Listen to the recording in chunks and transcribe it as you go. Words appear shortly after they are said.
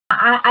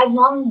I've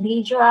known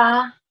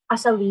Deidre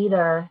as a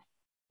leader,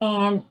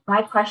 and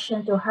my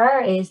question to her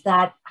is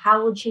that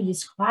how would she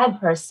describe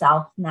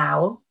herself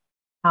now,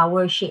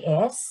 where she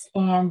is,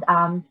 and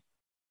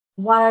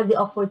what are the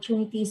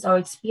opportunities or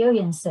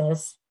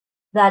experiences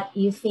that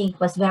you think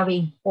was very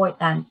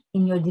important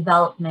in your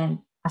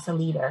development as a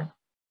leader?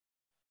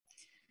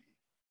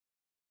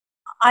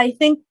 I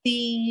think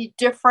the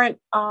different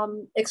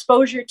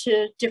exposure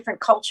to different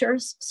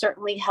cultures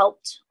certainly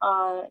helped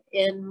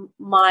in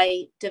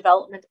my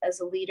development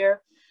as a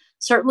leader.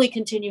 Certainly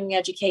continuing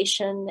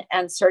education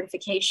and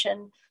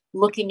certification,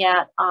 looking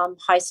at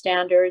high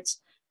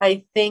standards.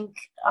 I think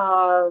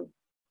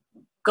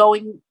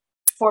going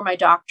for my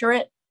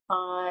doctorate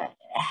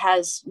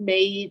has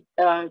made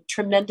a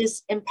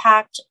tremendous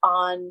impact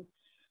on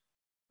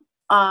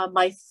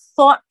my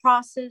thought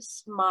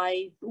process,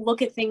 my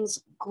look at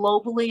things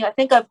globally. I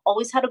think I've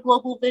always had a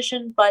global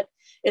vision, but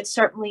it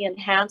certainly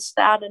enhanced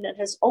that, and it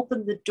has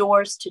opened the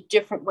doors to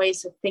different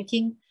ways of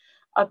thinking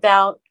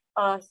about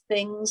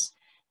things,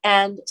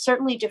 and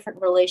certainly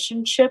different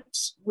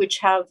relationships, which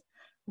have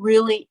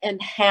really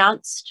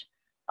enhanced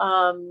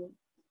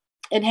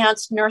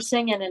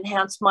nursing and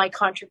enhanced my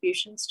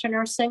contributions to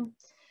nursing.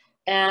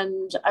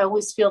 And I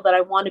always feel that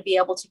I want to be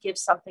able to give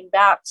something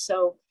back.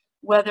 So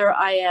whether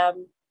I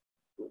am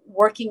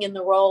working in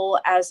the role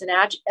as an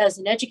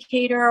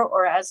educator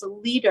or as a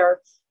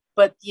leader,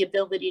 but the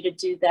ability to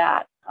do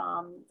that.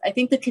 I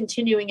think the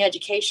continuing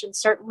education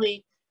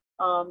certainly,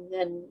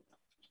 and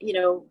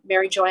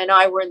Mary Joy and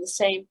I were in the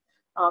same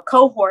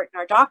cohort in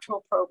our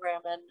doctoral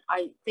program, and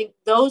I think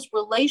those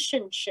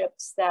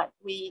relationships that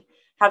we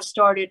have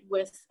started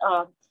with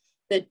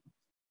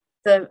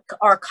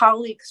our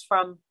colleagues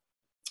from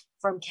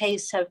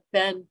CASE have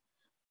been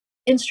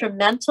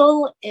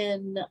instrumental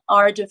in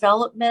our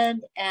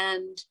development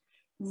and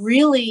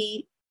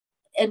really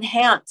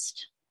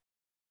enhanced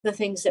the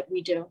things that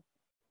we do.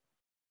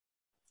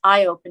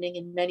 Eye-opening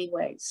in many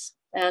ways,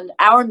 and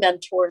our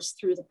mentors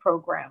through the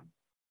program.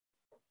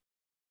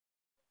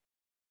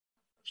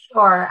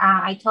 Sure,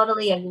 I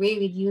totally agree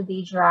with you,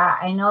 Deidre.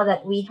 I know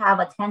that we have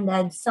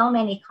attended so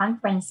many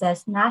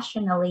conferences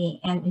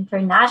nationally and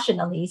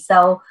internationally,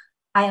 so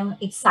I am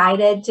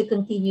excited to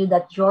continue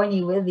that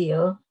journey with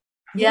you.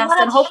 Yes,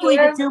 and hopefully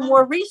to do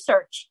more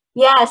research.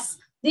 Yes.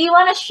 Do you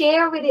want to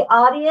share with the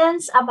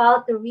audience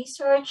about the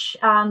research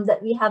that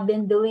we have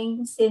been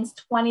doing since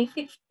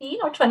 2015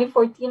 or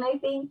 2014, I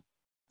think?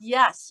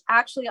 Yes,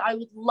 actually, I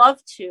would love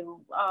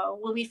to.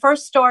 When we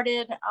first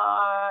started,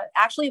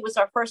 actually, it was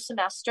our first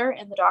semester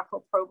in the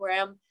doctoral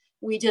program.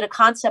 We did a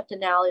concept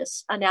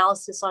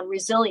analysis on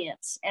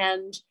resilience.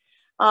 And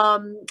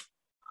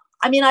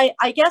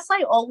I guess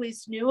I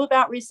always knew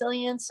about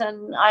resilience,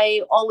 and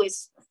I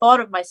always thought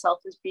of myself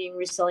as being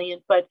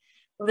resilient. But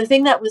the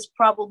thing that was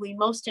probably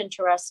most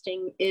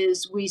interesting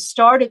is we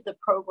started the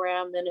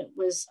program, and it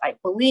was, I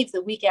believe,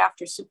 the week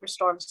after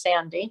Superstorm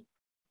Sandy.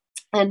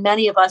 And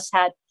many of us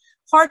had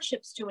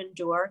hardships to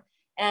endure.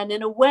 And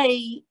in a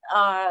way,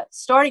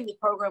 starting the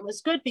program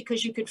was good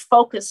because you could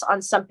focus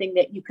on something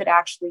that you could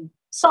actually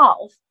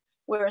solve,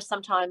 whereas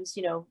sometimes,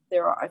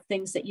 there are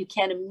things that you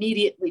can't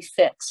immediately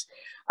fix.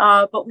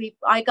 But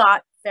I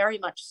got very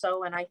much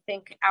so, and I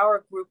think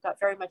our group got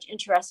very much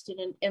interested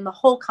in the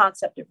whole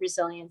concept of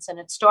resilience. And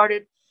it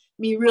started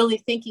me really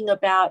thinking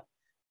about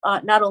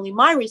not only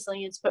my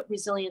resilience, but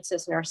resilience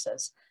as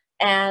nurses.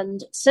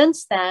 And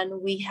since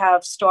then, we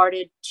have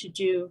started to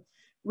do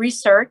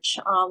research.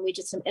 We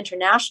did some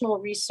international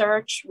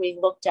research. We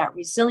looked at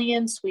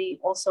resilience. We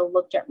also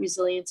looked at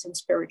resilience and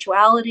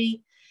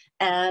spirituality.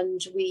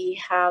 And we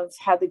have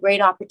had the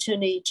great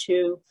opportunity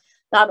to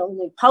not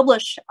only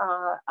publish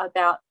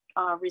about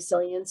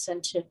resilience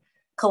and to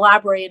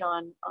collaborate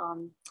on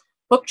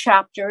book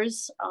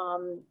chapters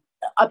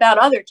about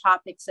other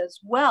topics as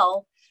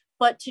well,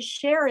 but to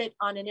share it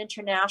on an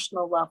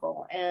international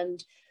level.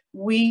 And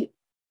we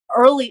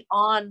early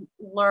on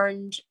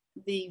learned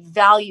the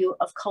value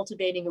of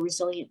cultivating a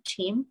resilient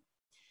team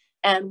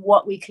and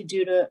what we could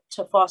do to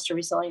foster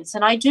resilience.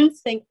 And I do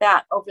think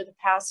that over the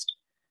past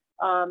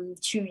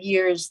 2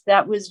 years,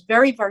 that was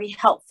very, very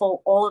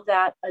helpful, all of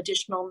that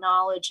additional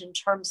knowledge in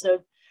terms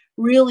of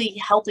really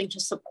helping to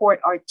support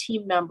our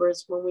team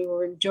members when we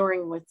were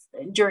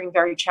enduring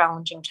very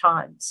challenging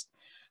times.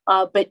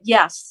 But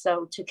yes,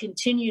 so to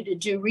continue to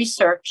do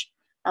research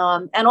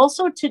and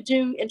also to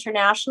do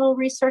international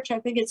research, I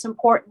think it's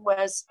important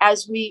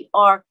as we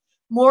are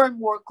more and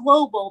more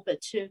global,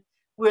 but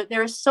where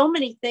there are so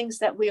many things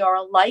that we are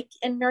alike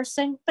in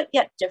nursing, but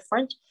yet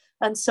different.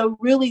 And so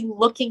really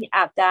looking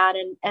at that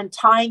and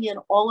tying in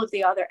all of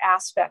the other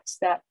aspects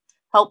that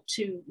help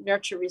to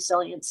nurture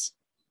resilience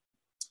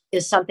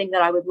is something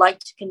that I would like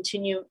to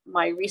continue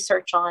my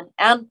research on,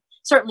 and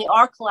certainly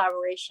our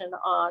collaboration,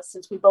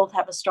 since we both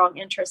have a strong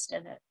interest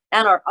in it,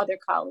 and our other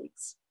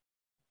colleagues.